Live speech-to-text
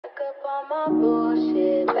on my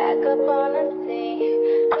bullshit, back up on the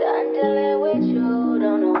scene. Done dealing with you,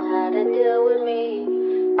 don't know how to deal with me.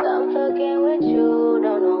 Done fucking with you,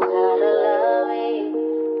 don't know how to love me.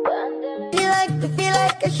 Done dealing. She like to feel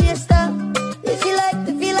like a shit star. Yeah, she like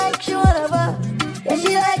to feel like she wanna fuck. Yeah,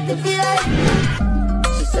 she like to feel like.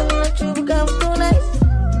 She so much you become too nice.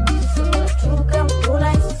 She so much you become too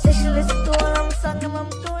nice. Say she listen to all I'm song and I'm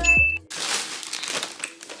too nice.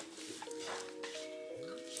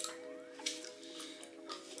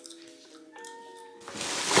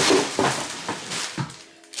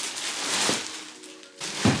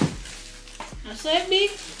 So big.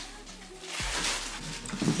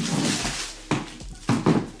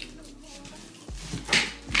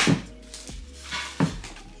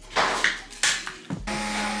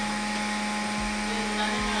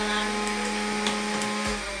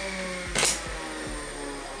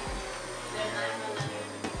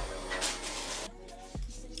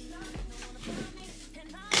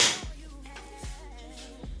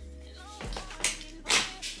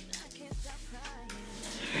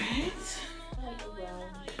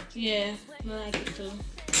 Yeah, I like it too.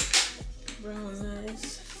 Brown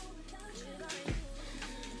nice.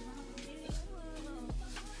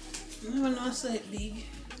 I never know it's that big.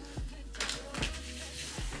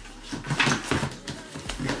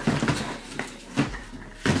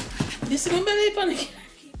 This is my belly panic.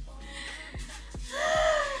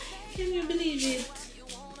 Can you believe it?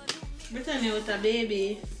 Britannia with a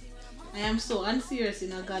baby. I am so unserious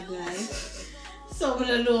in a God life. So I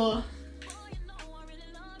don't know.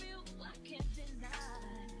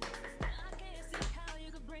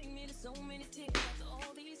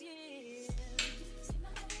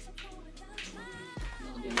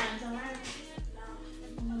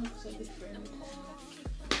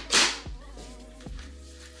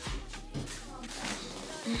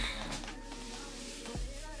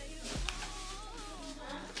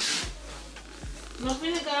 No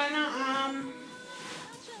vinegar na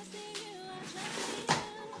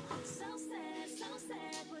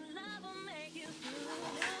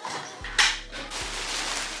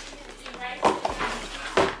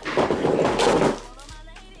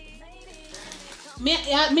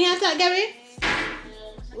me attack Gary?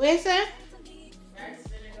 Where is it?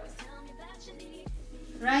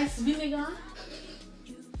 Rice vinegar.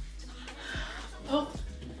 Oh,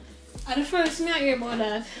 at the first me I hear about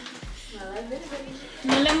that.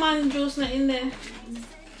 No lemon juice not in there.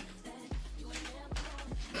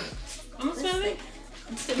 I'm smelling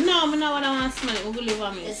it? No, I know what I want to smell it. We'll leave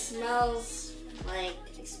on me. It smells like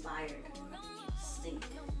expired. Stink.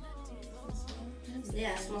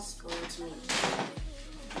 Yeah, it smells good to me.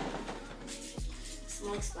 It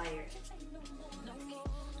smells expired.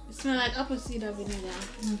 It smells like apple cider vinegar.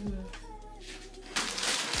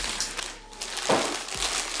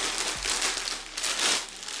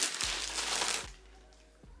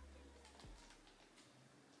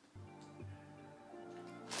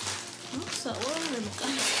 So what am I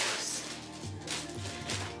confused?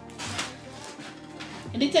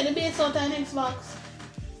 Did you take the base out of the next box?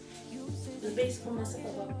 The base for my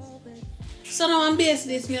second box. So now I'm base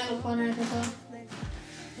this me look on right now.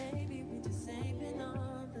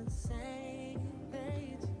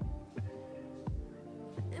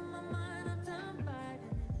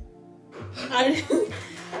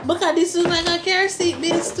 Because this is like a car seat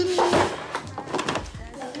base to me.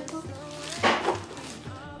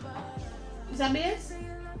 Is that base?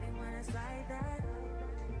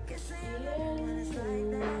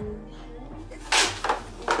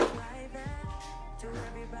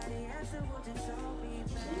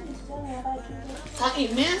 Can't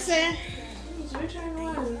eat messy. Return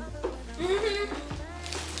one.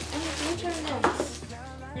 Return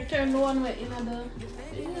one. Return the one with another.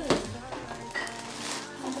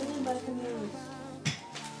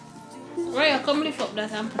 Right, come lift up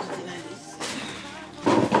that and put it in like this.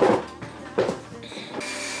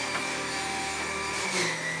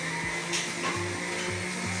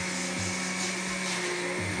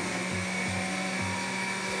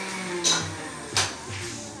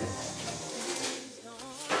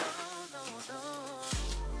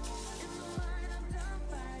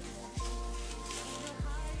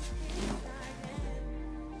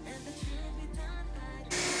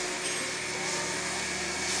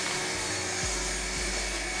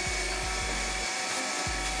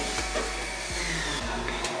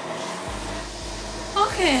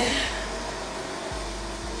 Okay.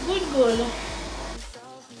 Good.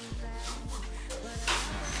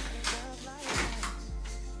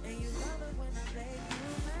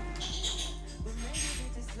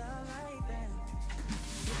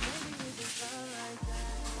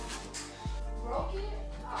 Broke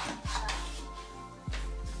it?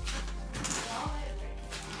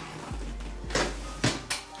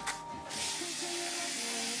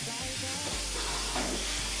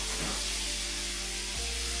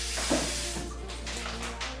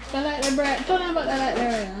 I like the bright. Turn on about the light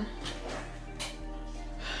there. Yeah.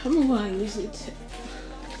 I'm gonna use it.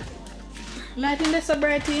 Lighting this so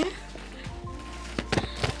bright here.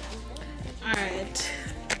 Alright.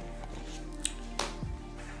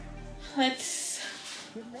 Let's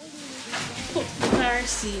put the car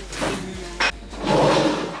seat in.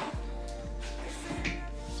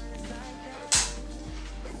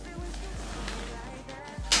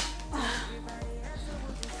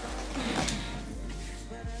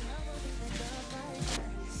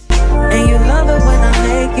 And you love it when I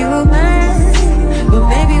make you mad, but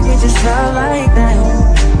maybe we just not like that.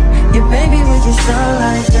 Yeah, maybe we just not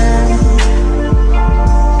like that.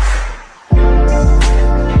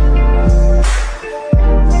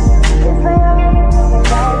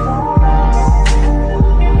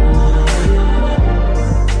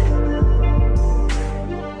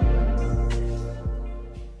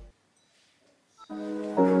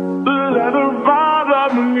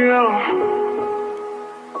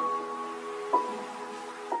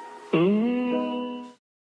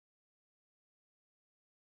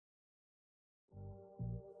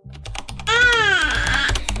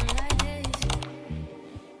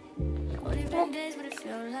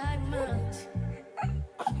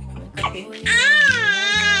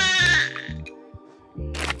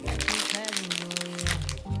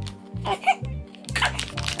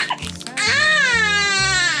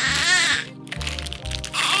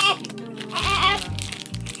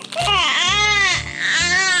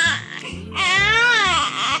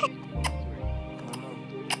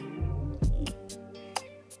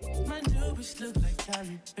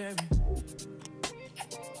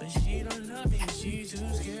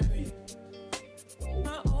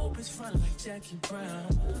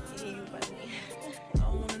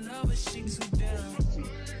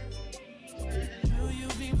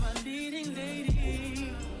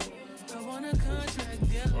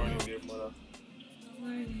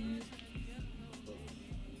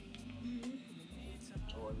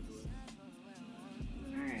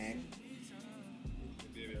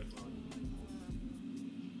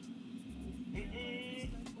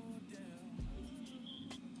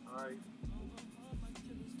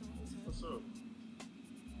 What's up?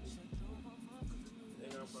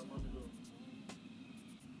 Hang out for a month ago.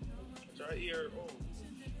 Try ear. Oh.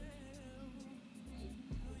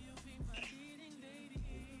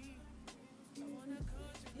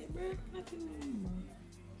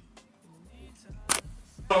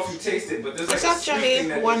 I don't know if you taste it, but there's like It's actually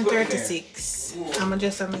 136. I'm gonna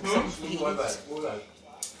just make some feet.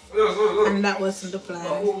 And that wasn't the plan.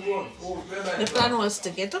 The plan was to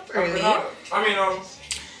get up early,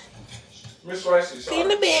 Miss Rice, clean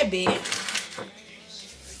the baby,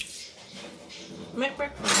 make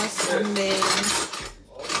breakfast, and then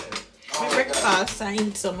make breakfast and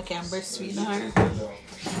eat so I can breastfeed her.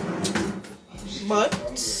 But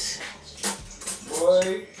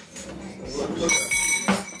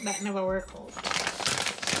that never worked out.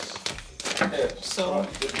 So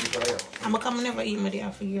I'm gonna come and never eat my day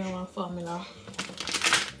after year one formula.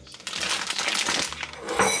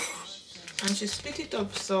 And she split it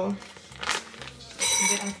up, so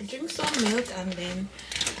I have to drink some milk and then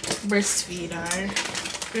breastfeed her.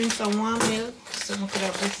 Drink some warm milk so I could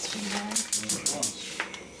have breastfeed her.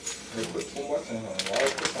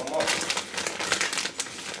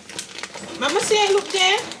 Mama see I look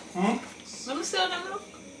there? Mama see how them look?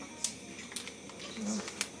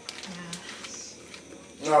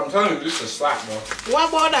 No, I'm telling you, this is a slap, bro. What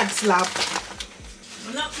about that slap?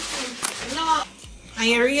 No. Are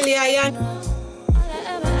you really a young?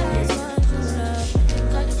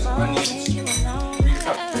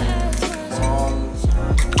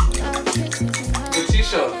 The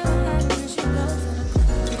t-shirt.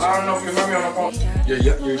 I don't know if you heard me on the phone. You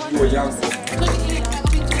were young. I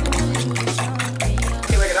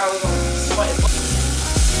feel like that was on.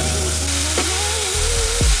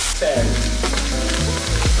 Sad.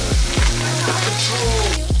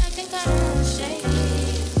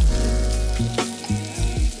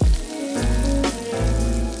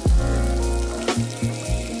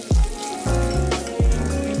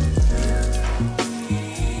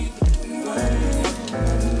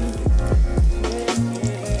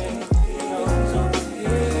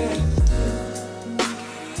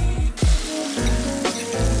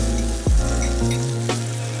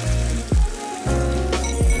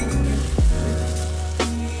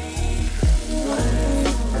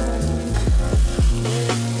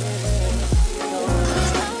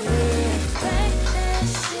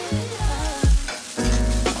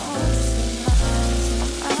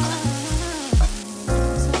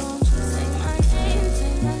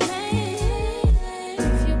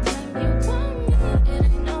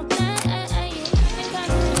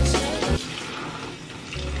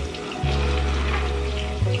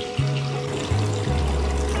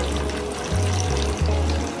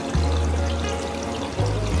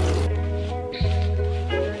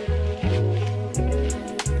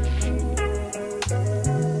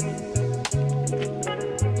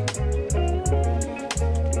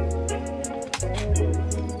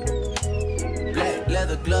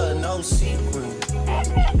 glove, no sequin.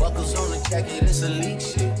 Buckles on the jacket, it's elite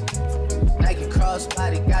shit. Nike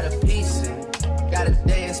crossbody, got a piece in. Gotta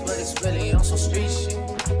dance, but it's really on some street shit.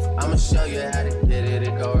 I'ma show you how to get it.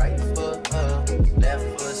 It go right foot up, left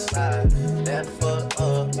foot slide, left foot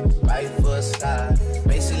up, right foot slide.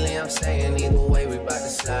 Basically, I'm saying either way, we bout to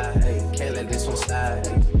slide. Hey, can't let this one slide.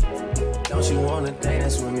 Hey. Don't you wanna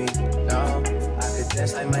dance with me? No, I could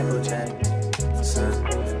dance like Michael Jackson.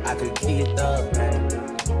 I could keep it up, man.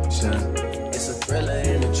 It's a thriller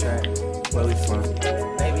in the track. Where we from?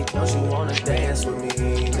 Baby, don't you wanna dance with me?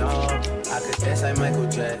 No, I could dance like Michael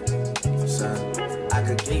Jackson. I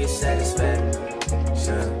could give you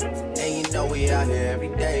satisfaction. And you know we out here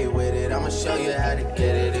every day with it. I'ma show you how to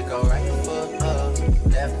get it. It go right foot up,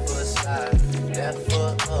 left foot slide, left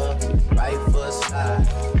foot up, right foot slide.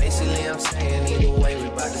 Basically, I'm saying either way, we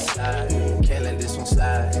bout to slide. Can't let this one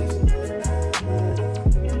slide.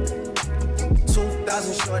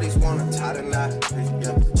 2,000 shorties wanna tie the knot.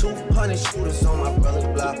 Yeah. 200 shooters on my brother's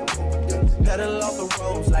block. Yeah. Pedal off the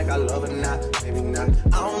roads like I love it, not, maybe not. I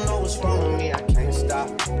don't know what's wrong with me, I can't stop.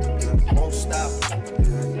 Yeah. Won't stop,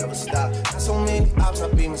 yeah. Never stop. Got so many ops, I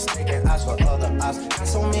be mistaken ops for other ops. Got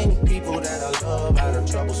so many people that I love out of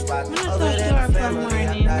trouble spots. Other than family,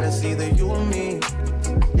 I thought it's either you or me.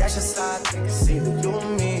 That's just how I think it's either you or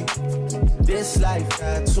me. This life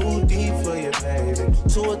got too deep for you, baby.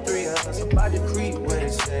 2 or 3 of us about to creep where they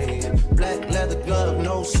staying. Black leather glove,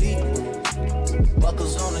 no sequin.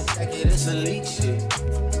 Buckles on the jacket, it's elite shit.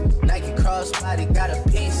 Nike crossbody, got a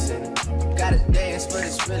piece in it. Gotta dance, but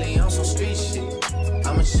it's really on some street shit.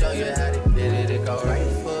 I'ma show you how to get it. It go right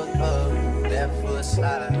foot up, left foot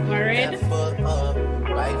slide. Left foot up,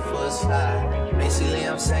 right foot slide. Basically,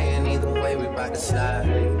 I'm saying either way, we bout to slide.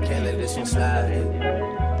 Can't let this one slide.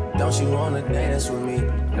 Don't you wanna dance with me?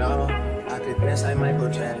 No, I could dance like Michael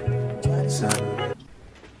Jackson.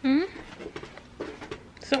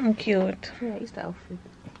 Something cute. Yeah, it's the outfit.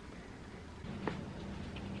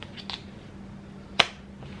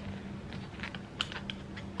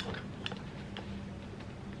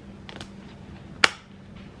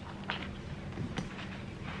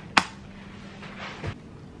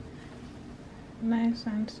 Nice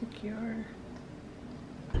and secure.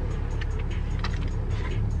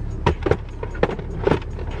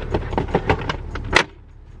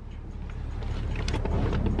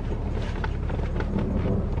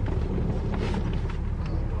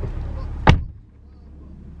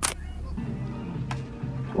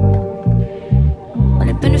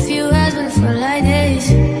 Only been a few hours, but it felt like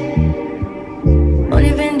days.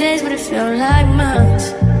 Only been days, but it felt like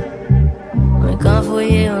months. Only gone for a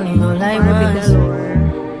year, only know like months.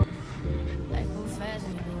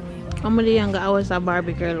 How many younger I was a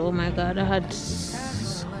Barbie girl? Oh my god, I had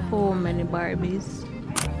so many Barbies.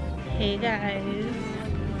 Hey guys,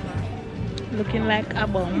 looking like a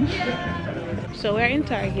bum. So we're in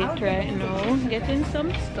Target right now, getting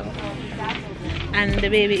some stuff, and the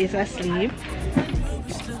baby is asleep,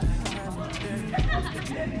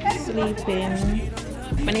 sleeping.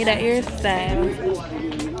 I need a hairstyle.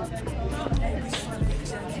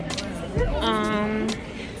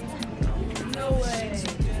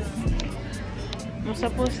 I'm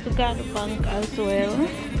supposed to go to the bank as well.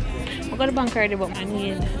 I got the bank already, but I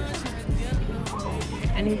need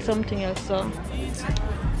something else. So I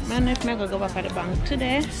don't know if I'm gonna go back at the bank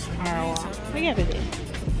today or what. Maybe every day.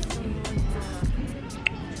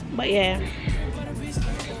 But yeah,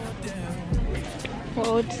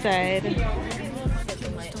 we're outside.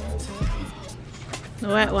 The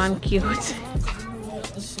white one cute.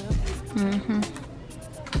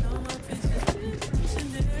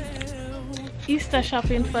 Easter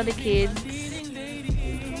shopping for the kids.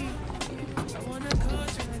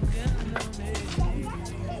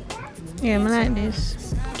 Yeah, I like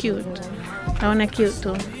this. Cute. I want a cute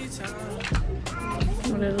too.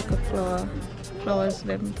 What a look of flowers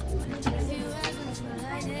them.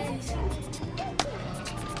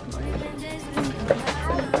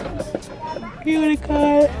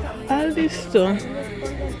 Beautiful. All this too.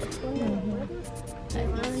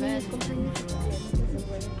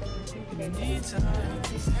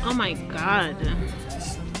 Oh my god,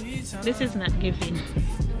 this is not giving.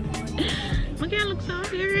 My girl looks so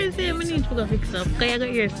crazy. I need to go fix up. Because I got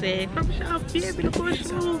here say, from shop, baby, look how she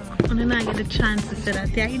look. And then I get the chance to say that.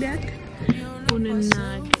 You hear that? And then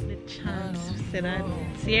I get the chance to say that.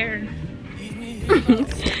 It's here.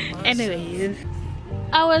 Anyways,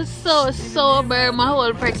 I was so sober my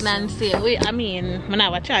whole pregnancy. I mean, I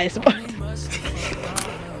have a choice, but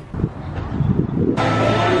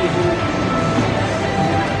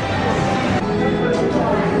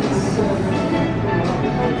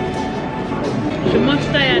she must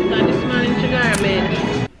have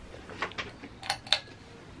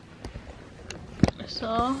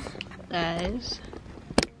So guys,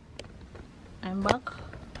 I'm back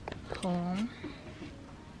home.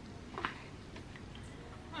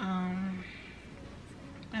 I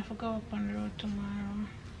have to go up on the road tomorrow.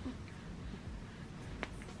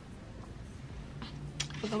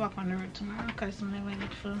 I have to go back on the road tomorrow because I'm ready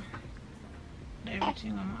for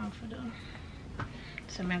everything I'm off to do.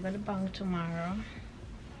 So I'm going to go to the bank tomorrow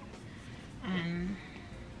and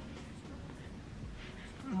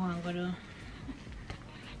I want to go to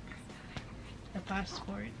the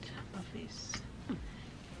passport office.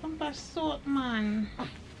 Bumper soap, man.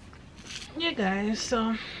 Yeah guys,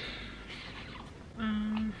 so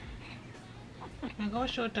I go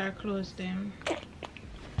short our clothes them.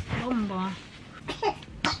 Bumper.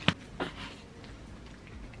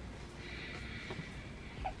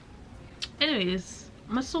 Anyways,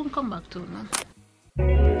 I must soon come back to now.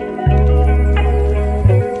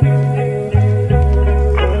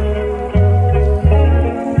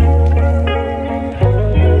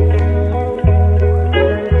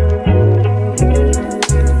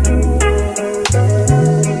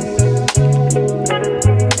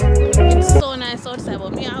 It's so nice outside,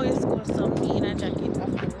 but me always go some me in a jacket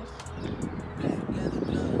afterwards.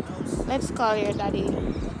 Let's call your daddy.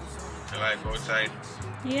 Shall I go outside?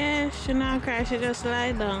 Yeah, she not cry, she just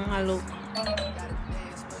lie down and look.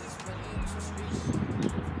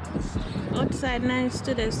 Outside nice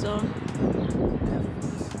today, so.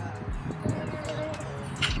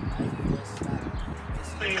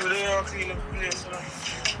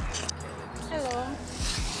 Hello.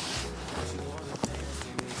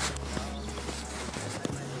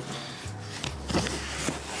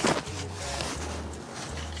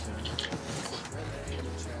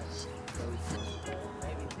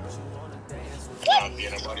 Can't be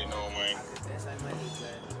anybody know, man.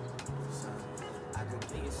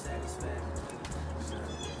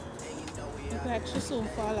 Look like she soon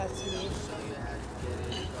fall asleep.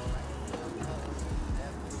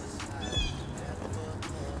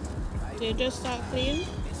 They just start clean?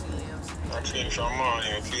 I clean from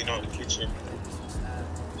morning, I clean out the kitchen,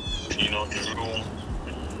 clean out the room.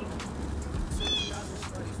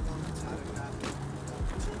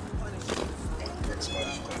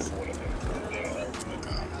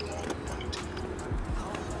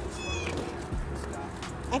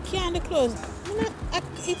 I can't close.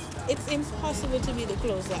 It's impossible to be the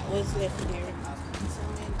clothes that was left there.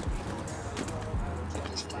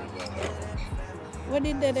 What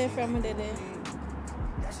did they do from the day?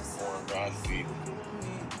 4 grand people.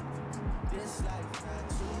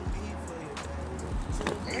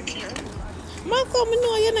 I can't. Man, come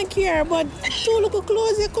know you don't care, but two little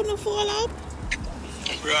clothes you couldn't fall up.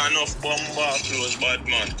 We got enough bomber clothes, bad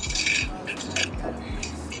man.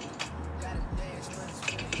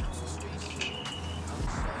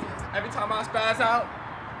 Every time I spaz out,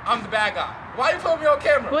 I'm the bad guy. Why you put me on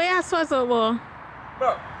camera? What you supposed to do?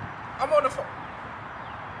 Bro, I'm on the phone.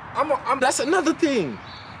 That's another thing.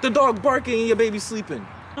 The dog barking and your baby sleeping.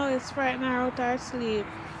 Oh, it's frightening her out her sleep.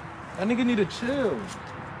 That nigga need to chill.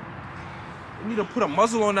 You need to put a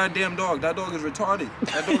muzzle on that damn dog. That dog is retarded.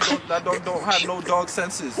 That dog don't have no dog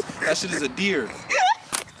senses. That shit is a deer.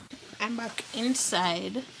 I'm back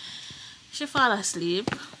inside. She fall asleep.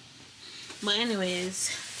 But anyways,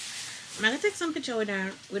 I'm gonna take some picture with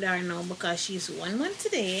her now because she's 1 month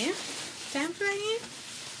today. Time flying.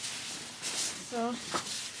 So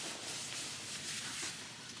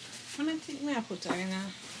I don't think I put her in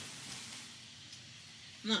a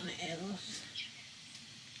nothing else.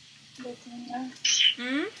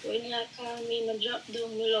 When you call me, I drop down,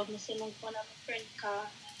 me love me, say one of my friend car.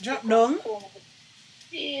 Drop down?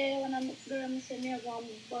 Yeah, when I'm girl, I say me have one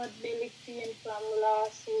bad belly pain from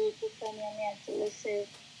last week, and I tell her, say,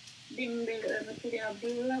 dim belly, everything,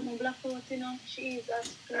 I'm black out, you know,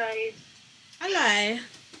 Jesus Christ. I lie.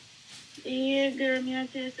 Yeah, girl, me I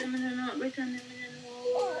tell you, say, me don't know better than me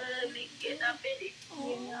know, me get a belly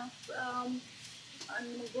pain, and I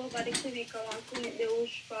go over the clinic and clean the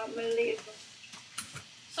wash for my liver.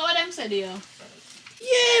 So what them said to you?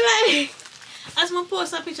 Yeah, like, as my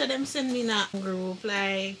post a picture, them send me in a group,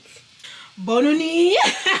 like, Bononi.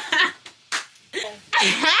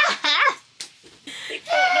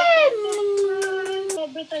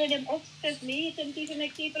 Better them upset me, them people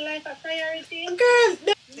make people life a priority. Girl,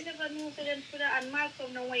 You never know to them for that and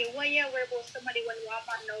Malcolm no way. Why you worry about somebody when you have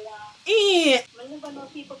man no one? yeah. I never know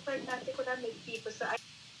people pregnant, they could have make people so I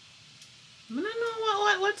don't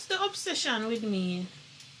know what's the obsession with me.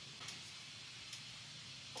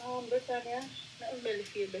 Britannia, let me really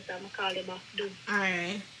feel better. I'm call you back do.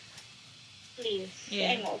 Alright. Please. Yeah.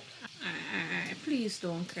 Hang up. Alright. Please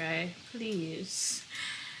don't cry. Please.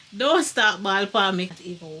 Don't start ball for me. Not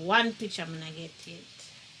even one picture I'm gonna get it.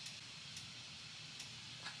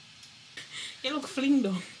 You look fling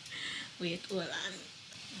down. Wait, hold on.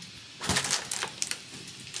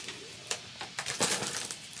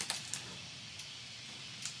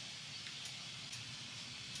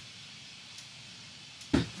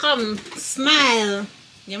 Come, smile.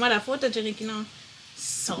 Your mother photogenic, you know.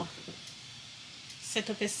 So, set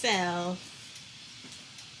up yourself.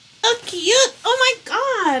 Oh, cute. Oh my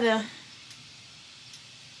god.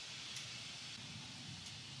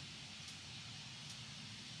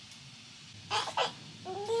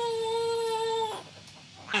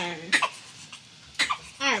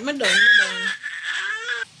 Alright, I'm done.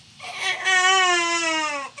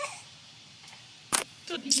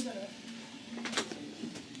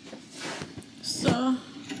 So,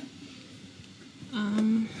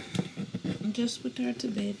 just put her to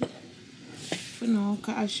bed for now,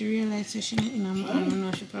 cause she realized that she not in her mom. I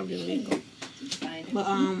know she probably wake up. But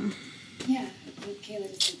yeah, with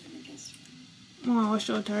Kayla to sleep in the guest room. Oh, I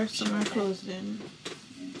showed her some of her clothes then.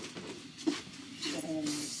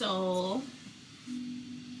 So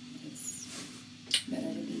it's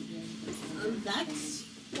better to be here. That's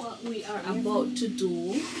what we are about to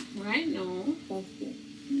do right now.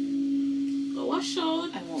 Go wash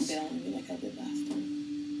out. I won't bail on you like I did last time.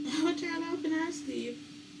 I'll turn off in her sleep.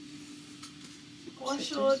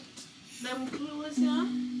 Wash out them clothes, yeah?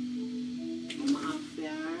 I'm off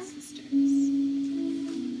here. Sisters.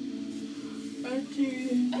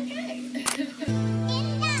 Okay.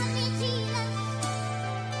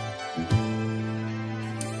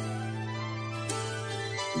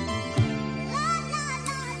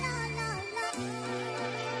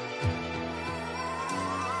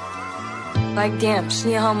 Like damn,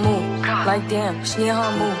 she in her mood. Like damn, she in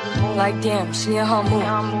her mood. Like damn, she in her mood.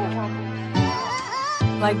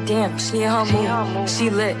 Like damn, she in her mood. She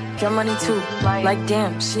lit, get money too. Like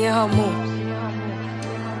damn, she in her mood.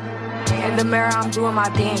 In the mirror, I'm doing my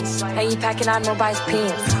dance. Ain't packing out nobody's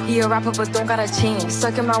pants. He a rapper, but don't got a chance.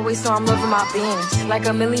 Stuck in my waist, so I'm loving my bands. Like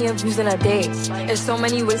 1 million views in a day. There's so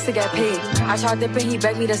many ways to get paid. I tried dipping, he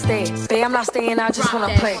begged me to stay. Babe, I'm not staying, I just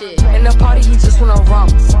wanna play. In the party, he just wanna rum.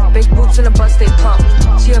 Big boobs in the butt, stay plump.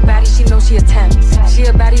 She a baddie, she knows she a 10. She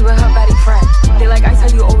a baddie with her baddie friend. They like ice, how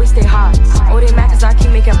you always stay hot. Oh, they mad cause I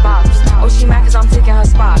keep making bops. Oh, she mad cause I'm taking her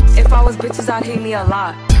spot. If I was bitches, I'd hate me a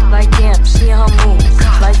lot. Like damn, she in her mood.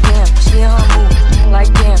 Like damn, she in her mood.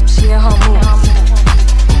 Like damn, she in her mood.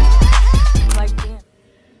 Like damn.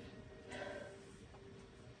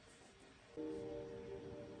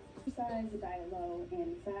 Exercise, the diet low,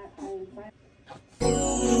 and fat high.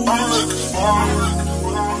 I'm looking for,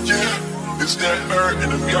 yeah, it's that bird in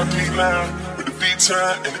the VIP line with the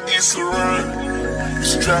V-time and the East run.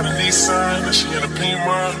 She drive the Nissan and she in a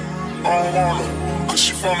Pima. I don't want her, cause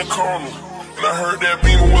she from the corner. And I heard that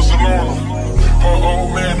Beamer was a loner. Her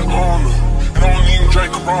old man the owner. And I don't even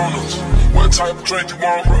drink Coronas. What type of drink you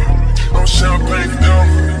want, bro? No champagne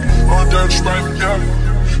forever. On dirty Sprite forever.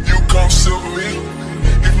 You come sit with me.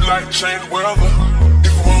 If you like to change the weather.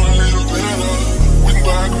 If you want a little better, we can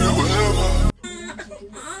buy a grill wherever.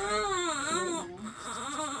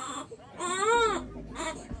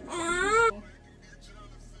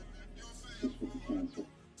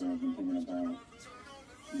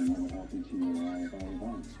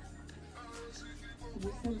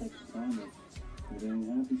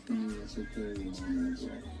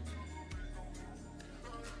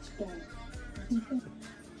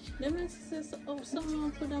 Let me see. Oh,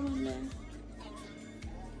 someone put them on there.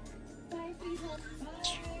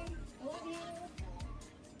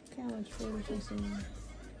 Can't watch photos or something.